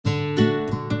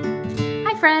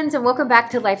friends, and welcome back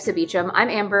to Life's a Beauchamp. I'm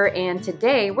Amber, and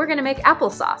today we're gonna make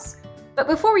applesauce. But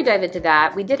before we dive into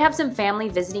that, we did have some family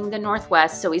visiting the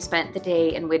Northwest, so we spent the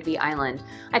day in Whidbey Island.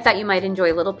 I thought you might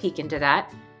enjoy a little peek into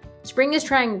that. Spring is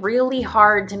trying really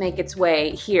hard to make its way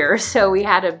here, so we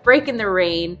had a break in the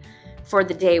rain for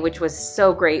the day, which was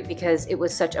so great because it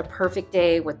was such a perfect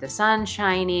day with the sun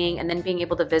shining and then being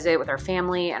able to visit with our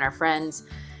family and our friends.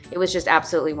 It was just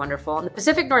absolutely wonderful. In the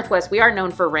Pacific Northwest, we are known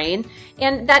for rain,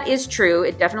 and that is true.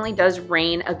 It definitely does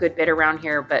rain a good bit around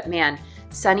here, but man,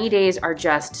 sunny days are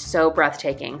just so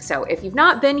breathtaking. So if you've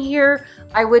not been here,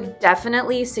 I would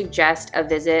definitely suggest a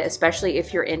visit, especially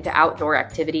if you're into outdoor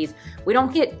activities. We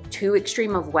don't get too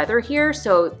extreme of weather here,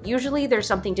 so usually there's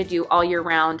something to do all year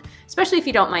round, especially if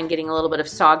you don't mind getting a little bit of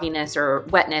sogginess or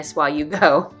wetness while you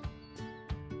go.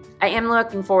 I am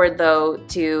looking forward, though,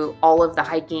 to all of the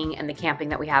hiking and the camping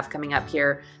that we have coming up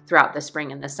here throughout the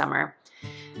spring and the summer.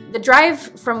 The drive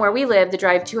from where we live, the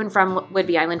drive to and from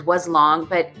Whidbey Island was long,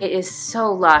 but it is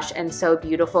so lush and so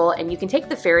beautiful. And you can take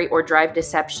the ferry or drive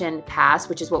Deception Pass,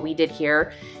 which is what we did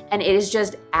here. And it is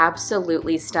just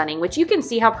absolutely stunning, which you can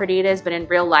see how pretty it is, but in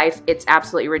real life, it's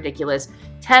absolutely ridiculous.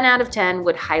 10 out of 10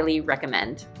 would highly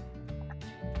recommend.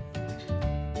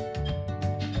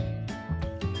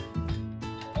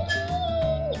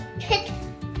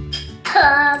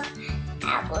 Of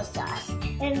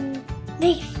applesauce and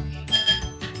makes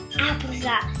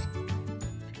applesauce.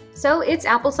 So it's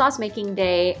applesauce making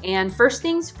day, and first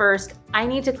things first, I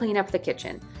need to clean up the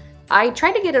kitchen. I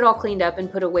try to get it all cleaned up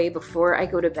and put away before I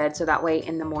go to bed, so that way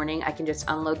in the morning I can just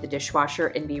unload the dishwasher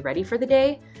and be ready for the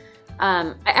day.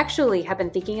 I actually have been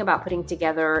thinking about putting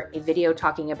together a video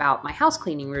talking about my house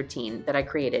cleaning routine that I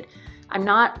created. I'm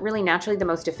not really naturally the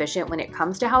most efficient when it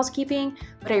comes to housekeeping,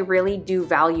 but I really do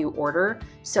value order,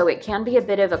 so it can be a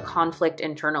bit of a conflict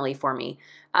internally for me.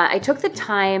 I took the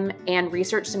time and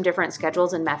researched some different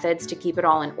schedules and methods to keep it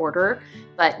all in order,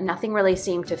 but nothing really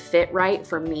seemed to fit right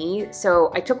for me. So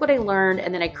I took what I learned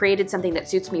and then I created something that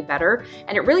suits me better,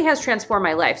 and it really has transformed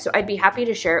my life. So I'd be happy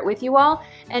to share it with you all,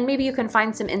 and maybe you can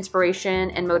find some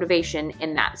inspiration and motivation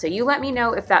in that. So you let me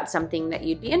know if that's something that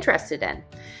you'd be interested in.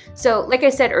 So like I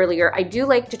said earlier, I do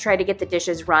like to try to get the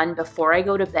dishes run before I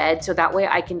go to bed, so that way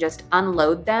I can just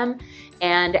unload them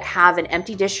and have an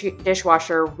empty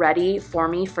dishwasher ready for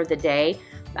me for the day.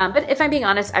 But if I'm being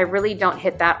honest, I really don't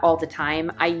hit that all the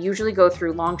time. I usually go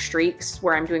through long streaks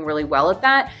where I'm doing really well at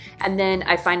that, and then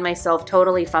I find myself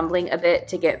totally fumbling a bit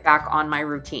to get back on my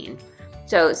routine.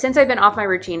 So since I've been off my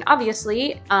routine,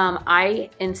 obviously, I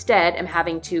instead am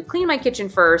having to clean my kitchen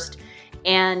first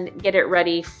and get it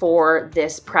ready for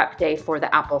this prep day for the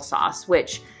applesauce,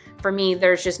 which for me,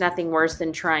 there's just nothing worse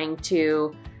than trying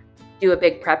to do a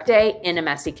big prep day in a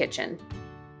messy kitchen.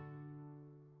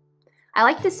 I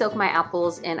like to soak my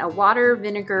apples in a water,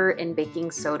 vinegar, and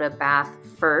baking soda bath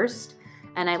first,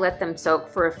 and I let them soak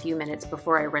for a few minutes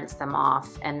before I rinse them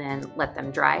off and then let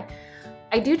them dry.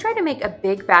 I do try to make a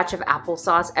big batch of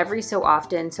applesauce every so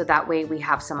often, so that way we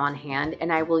have some on hand,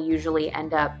 and I will usually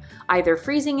end up either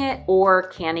freezing it or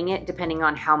canning it depending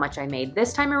on how much I made.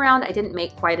 This time around, I didn't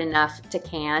make quite enough to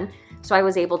can, so I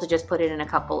was able to just put it in a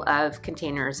couple of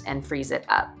containers and freeze it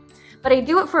up. But I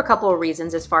do it for a couple of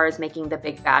reasons as far as making the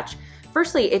big batch.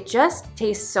 Firstly, it just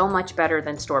tastes so much better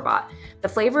than store-bought. The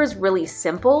flavor is really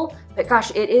simple, but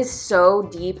gosh, it is so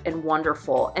deep and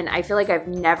wonderful. And I feel like I've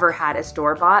never had a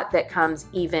store-bought that comes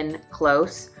even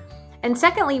close. And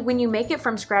secondly, when you make it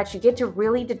from scratch, you get to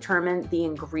really determine the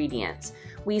ingredients.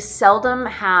 We seldom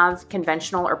have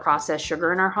conventional or processed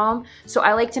sugar in our home, so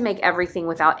I like to make everything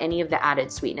without any of the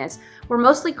added sweetness. We're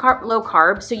mostly low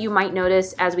carb, so you might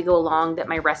notice as we go along that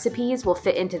my recipes will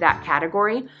fit into that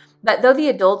category. But though the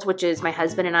adults, which is my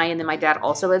husband and I, and then my dad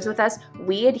also lives with us,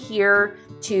 we adhere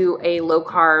to a low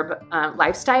carb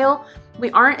lifestyle,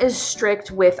 we aren't as strict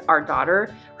with our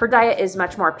daughter. Her diet is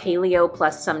much more paleo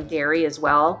plus some dairy as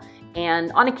well.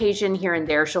 And on occasion here and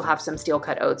there, she'll have some steel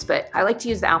cut oats, but I like to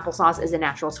use the applesauce as a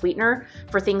natural sweetener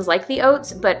for things like the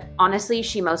oats, but honestly,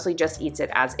 she mostly just eats it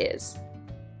as is.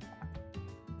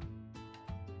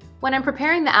 When I'm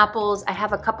preparing the apples, I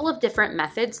have a couple of different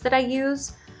methods that I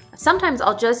use. Sometimes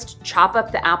I'll just chop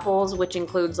up the apples, which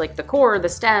includes like the core, the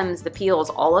stems, the peels,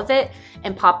 all of it,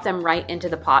 and pop them right into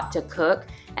the pot to cook.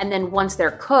 And then once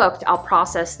they're cooked, I'll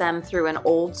process them through an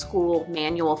old school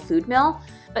manual food mill.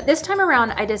 But this time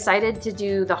around, I decided to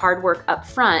do the hard work up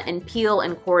front and peel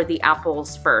and core the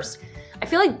apples first. I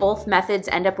feel like both methods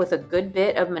end up with a good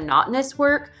bit of monotonous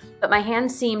work, but my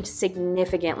hands seemed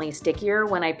significantly stickier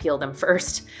when I peeled them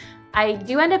first. I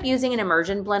do end up using an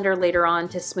immersion blender later on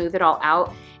to smooth it all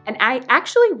out, and I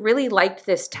actually really liked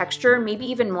this texture, maybe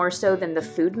even more so than the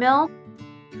food mill.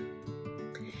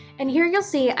 And here you'll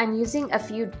see I'm using a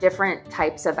few different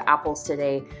types of apples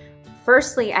today.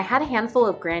 Firstly, I had a handful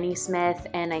of Granny Smith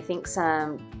and I think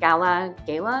some Gala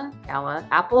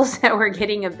apples that were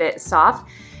getting a bit soft.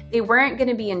 They weren't going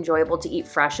to be enjoyable to eat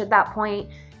fresh at that point,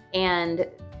 and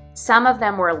some of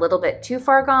them were a little bit too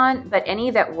far gone, but any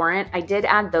that weren't, I did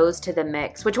add those to the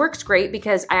mix, which works great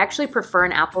because I actually prefer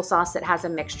an applesauce that has a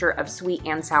mixture of sweet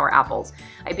and sour apples.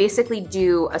 I basically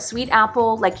do a sweet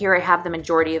apple, like here I have the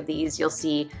majority of these, you'll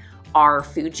see are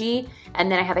Fuji, and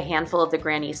then I have a handful of the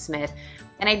Granny Smith,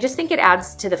 and I just think it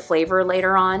adds to the flavor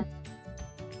later on.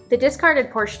 The discarded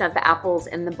portion of the apples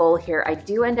in the bowl here, I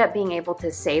do end up being able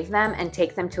to save them and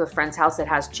take them to a friend's house that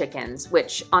has chickens,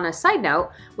 which on a side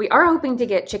note, we are hoping to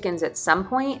get chickens at some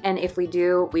point, and if we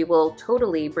do, we will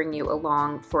totally bring you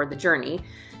along for the journey.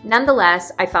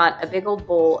 Nonetheless, I thought a big old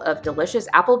bowl of delicious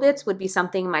apple bits would be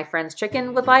something my friend's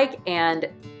chicken would like, and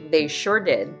they sure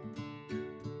did.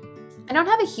 I don't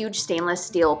have a huge stainless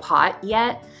steel pot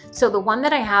yet, so the one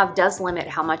that I have does limit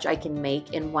how much I can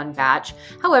make in one batch.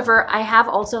 However, I have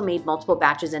also made multiple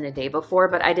batches in a day before,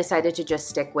 but I decided to just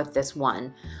stick with this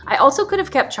one. I also could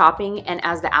have kept chopping, and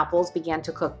as the apples began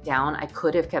to cook down, I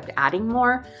could have kept adding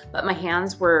more, but my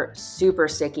hands were super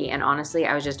sticky, and honestly,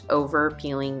 I was just over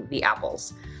peeling the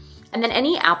apples. And then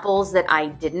any apples that I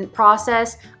didn't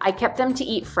process, I kept them to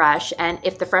eat fresh, and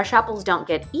if the fresh apples don't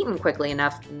get eaten quickly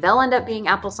enough, they'll end up being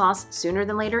applesauce sooner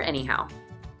than later anyhow.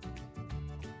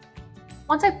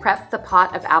 Once I prep the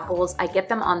pot of apples, I get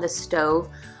them on the stove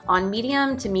on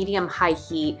medium to medium high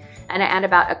heat, and I add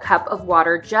about a cup of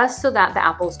water just so that the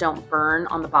apples don't burn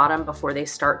on the bottom before they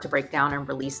start to break down and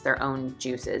release their own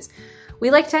juices. We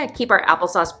like to keep our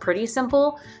applesauce pretty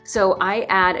simple, so I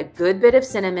add a good bit of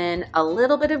cinnamon, a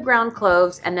little bit of ground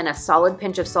cloves, and then a solid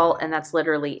pinch of salt, and that's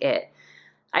literally it.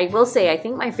 I will say, I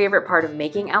think my favorite part of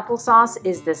making applesauce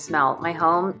is the smell. My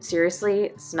home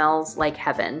seriously smells like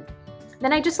heaven.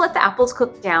 Then I just let the apples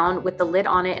cook down with the lid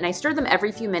on it, and I stir them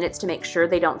every few minutes to make sure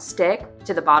they don't stick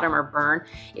to the bottom or burn.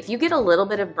 If you get a little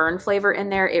bit of burn flavor in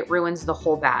there, it ruins the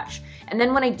whole batch. And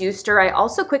then when I do stir, I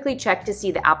also quickly check to see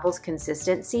the apples'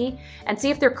 consistency and see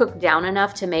if they're cooked down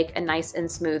enough to make a nice and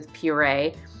smooth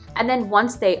puree. And then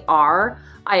once they are,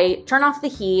 I turn off the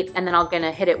heat, and then I'm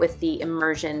gonna hit it with the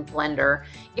immersion blender.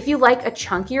 If you like a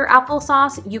chunkier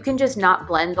applesauce, you can just not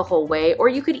blend the whole way, or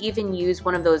you could even use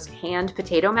one of those hand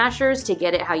potato mashers to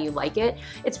get it how you like it.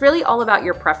 It's really all about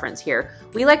your preference here.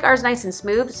 We like ours nice and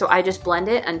smooth, so I just blend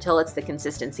it until it's the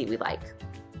consistency we like.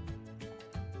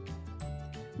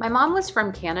 My mom was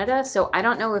from Canada, so I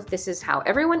don't know if this is how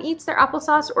everyone eats their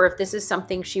applesauce or if this is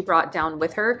something she brought down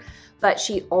with her, but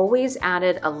she always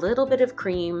added a little bit of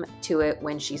cream to it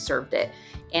when she served it.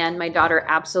 And my daughter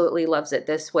absolutely loves it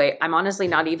this way. I'm honestly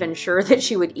not even sure that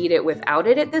she would eat it without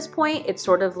it at this point. It's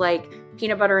sort of like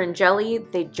peanut butter and jelly.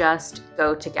 They just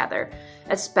go together,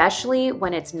 especially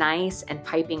when it's nice and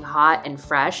piping hot and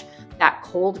fresh. That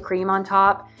cold cream on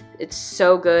top, it's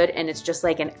so good, and it's just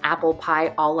like an apple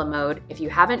pie a la mode. If you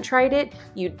haven't tried it,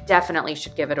 you definitely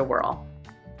should give it a whirl.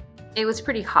 It was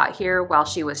pretty hot here while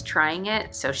she was trying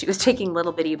it, so she was taking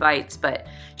little bitty bites, but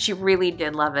she really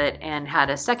did love it and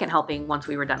had a second helping once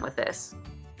we were done with this.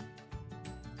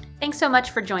 Thanks so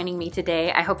much for joining me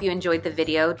today. I hope you enjoyed the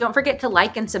video. Don't forget to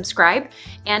like and subscribe,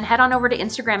 and head on over to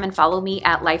Instagram and follow me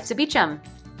at Life's a Beauchamp.